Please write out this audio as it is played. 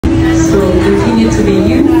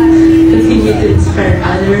continue to inspire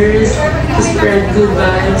others, to spread good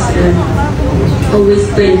vibes, and always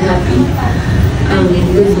stay happy.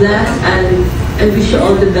 With that, I wish you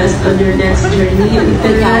all the best on your next journey in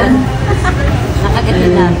Finland.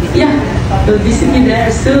 Yeah, we'll visit you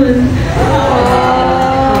there soon.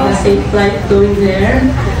 Have a safe flight going there,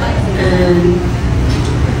 and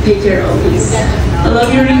take care always. I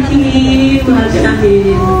love you, Ricky. Mahal ka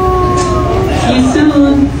namin. See you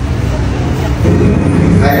soon.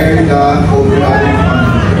 Hi, Erica. Hope you're having fun.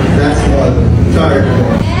 That's all. Sorry.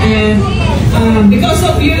 And because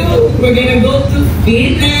of you, we're gonna go to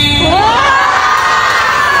Finland.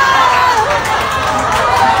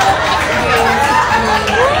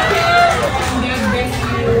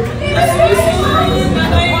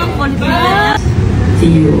 To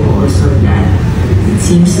you also that it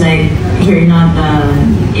seems like you're not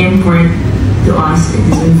an import to us. It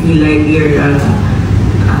doesn't feel like you're a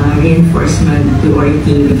reinforcement to our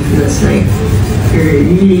team. It feels like you're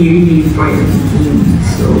really part of the team.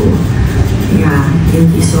 So yeah, thank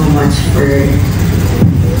you so much for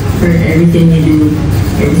everything you do,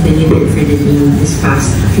 everything you did for the team this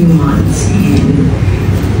past few months, and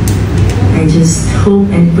I just hope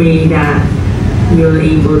and pray that you're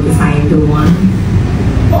able to find the one.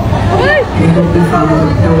 And I hope you found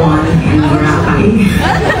the one in Boracay. I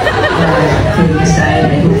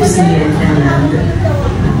hope to see you in Finland. I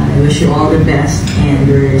wish you all the best, and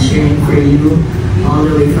we're cheering for you all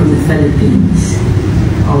the way from the Philippines.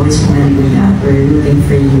 Always remember that we're rooting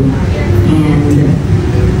for you. And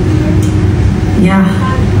yeah,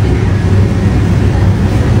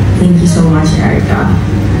 thank you so much, Erica.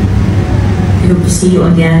 I hope to see you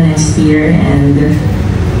again next year and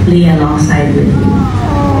play alongside with you.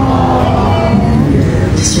 And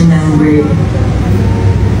just remember,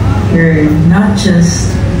 you're not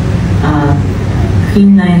just a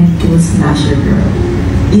Creamline Pool Smasher girl.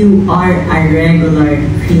 You are a regular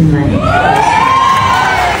Creamline.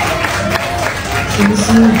 So you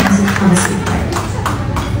see you have a safe life.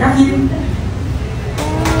 Love you.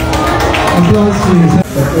 Applause, please.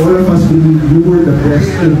 But all of us believe you were the best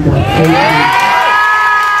import.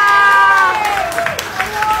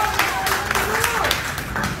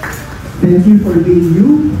 Thank you for being you.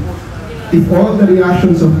 If all the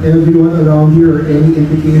reactions of everyone around here are any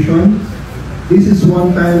indication, this is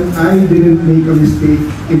one time I didn't make a mistake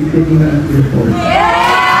in picking an airport.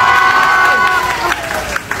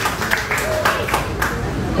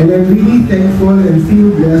 And I'm really thankful and feel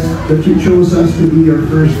blessed that you chose us to be your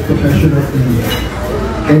first professional team.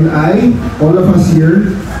 And all of us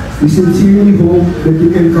here, we sincerely hope that you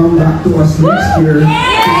can come back to us next year.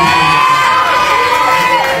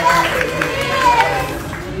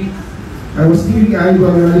 I was teary-eyed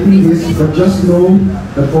while writing this, but just know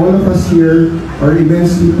that all of us here are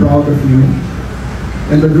immensely proud of you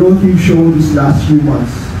and the growth you've shown these last few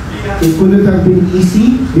months. It couldn't have been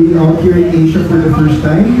easy being out here in Asia for the first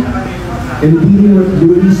time and dealing with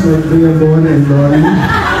beauties like Briabon and Lori.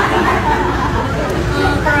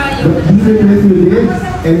 But even with you did,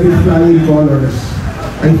 and with flying colors.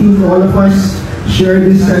 I think all of us share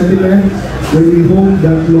this sentiment when we hope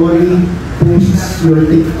that Lori posts your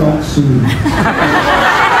TikTok soon.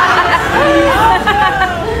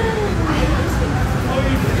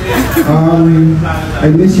 I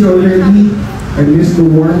miss you already. I miss the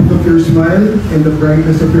warmth of your smile and the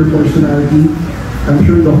brightness of your personality. I'm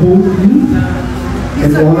sure the whole team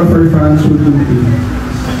and all of our fans will do too.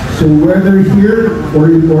 So whether here or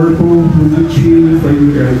in Borpo, we'll be cheering for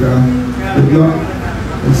you, Erica. Good luck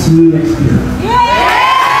and see you next year.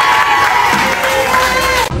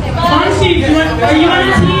 Are you on a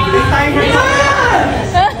team?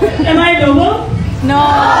 Am I a double? No.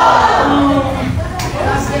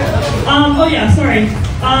 Oh yeah, sorry.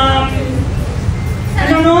 I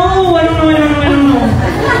don't know. I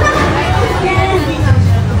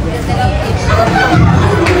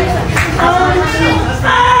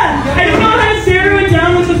don't know how to zero it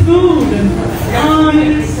down with the food.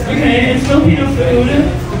 Okay, it's Filipino food.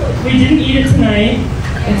 We didn't eat it tonight.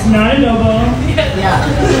 It's not adobo.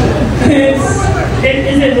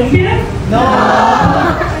 Is it lumpia? No.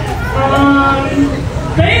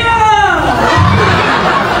 Bella!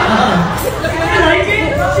 I like it.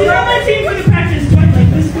 She's on my team for the practice. Do I like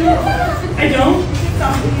this food? I don't.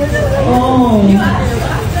 Oh.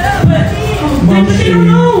 But they don't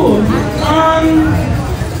know. I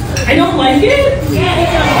don't like it.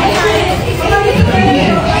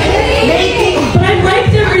 But I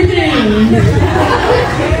liked everything.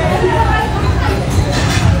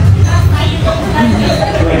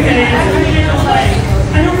 Okay,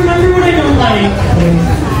 I don't remember what I don't like.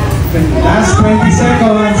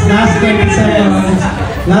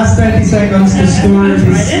 Last 30 seconds to score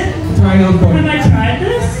this final Have point. I tried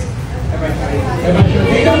this?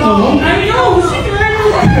 They don't know. I know, she tried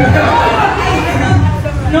it.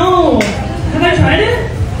 No. Have I tried it?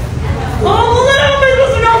 Oh, well, then how am I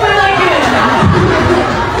supposed to know if I like it?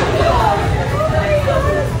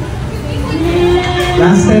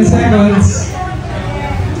 Last 10 seconds.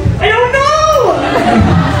 I don't know.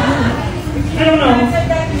 I don't know.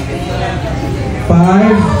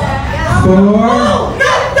 5, 4. No,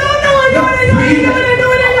 I know it.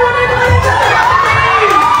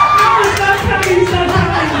 Stop counting.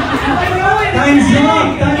 Time's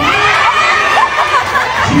up.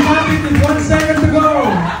 She won it with 1 second to go.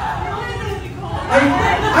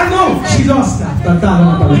 I know. She lost that. Tantalo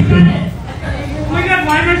na pala. Oh my god,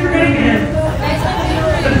 why am I forgetting it?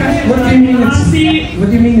 What do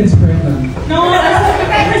you mean it's pregnant? No, that's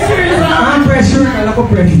pressure is on. Pressure. Kala ko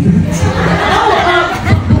pregnant.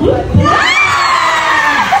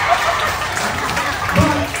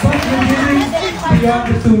 But you're getting beyond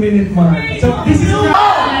the 2-minute mark. So this is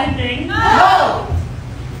I think. No!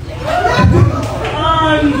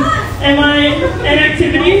 Am I an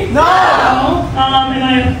activity? No! Am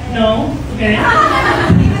I? No. Okay.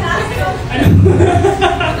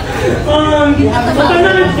 If I'm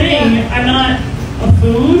not a thing, I'm not a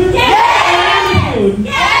food? Yes! I am a food.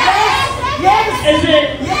 Yes! Is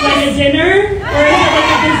it like a dinner? Or is it like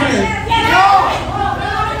a dessert?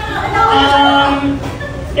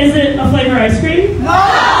 Is it a flavor ice cream? No!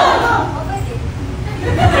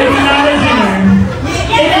 It's not a dinner.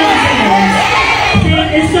 It is a dinner.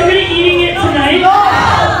 Is somebody eating it tonight? No!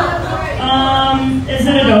 Is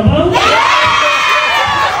it adobo?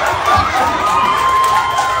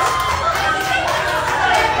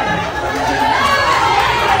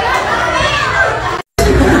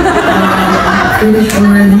 Finished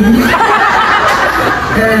already.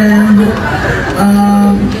 And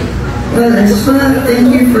well, I just want to thank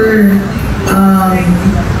you for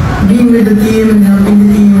being with the team and helping the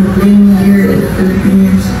team and playing here in the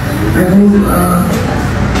Philippines. I hope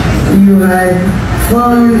you had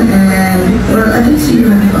fun, and well, I did see you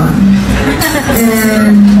had fun.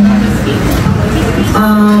 And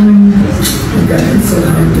oh God, it's so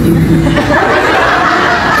hard to believe.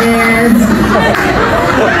 And I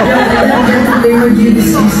get to play with you this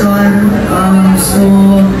season, so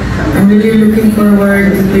I'm really looking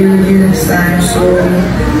forward to play with you next time. So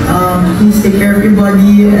please take care of your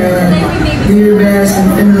body and do your best in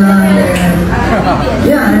Finland. And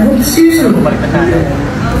yeah, I hope to see you soon.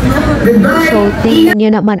 Goodbye. So, tingnan nyo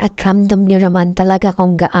naman at ramdam nyo naman talaga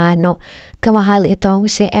kung gaano kamahal itong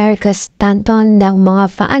si Erica Stanton ng mga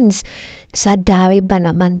fans. Sa dami ba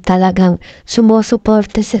naman talagang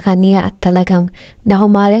sumusuporta sa kanya at talagang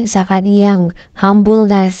nahumaling sa kaniyang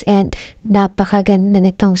humbleness and napakaganda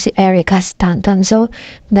nitong si Erica Stanton. So,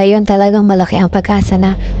 ngayon talagang malaki ang pag-asa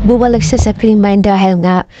na bumalik siya sa Cream Mind dahil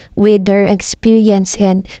nga with their experience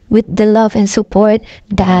and with the love and support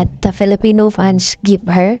that the Filipino fans give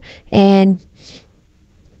her. And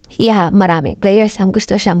yeah, maraming players ang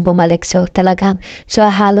gusto siyang bumalik. So talagang, so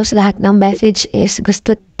halos lahat ng message is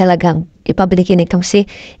gusto talagang ipablikin itong si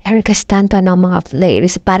Erica Stanton ng mga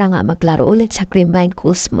players para nga maglaro ulit sa Cream Mind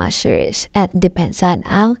Cool Smashers at depensahan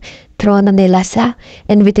ang trono nila sa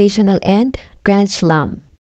Invitational and Grand Slam.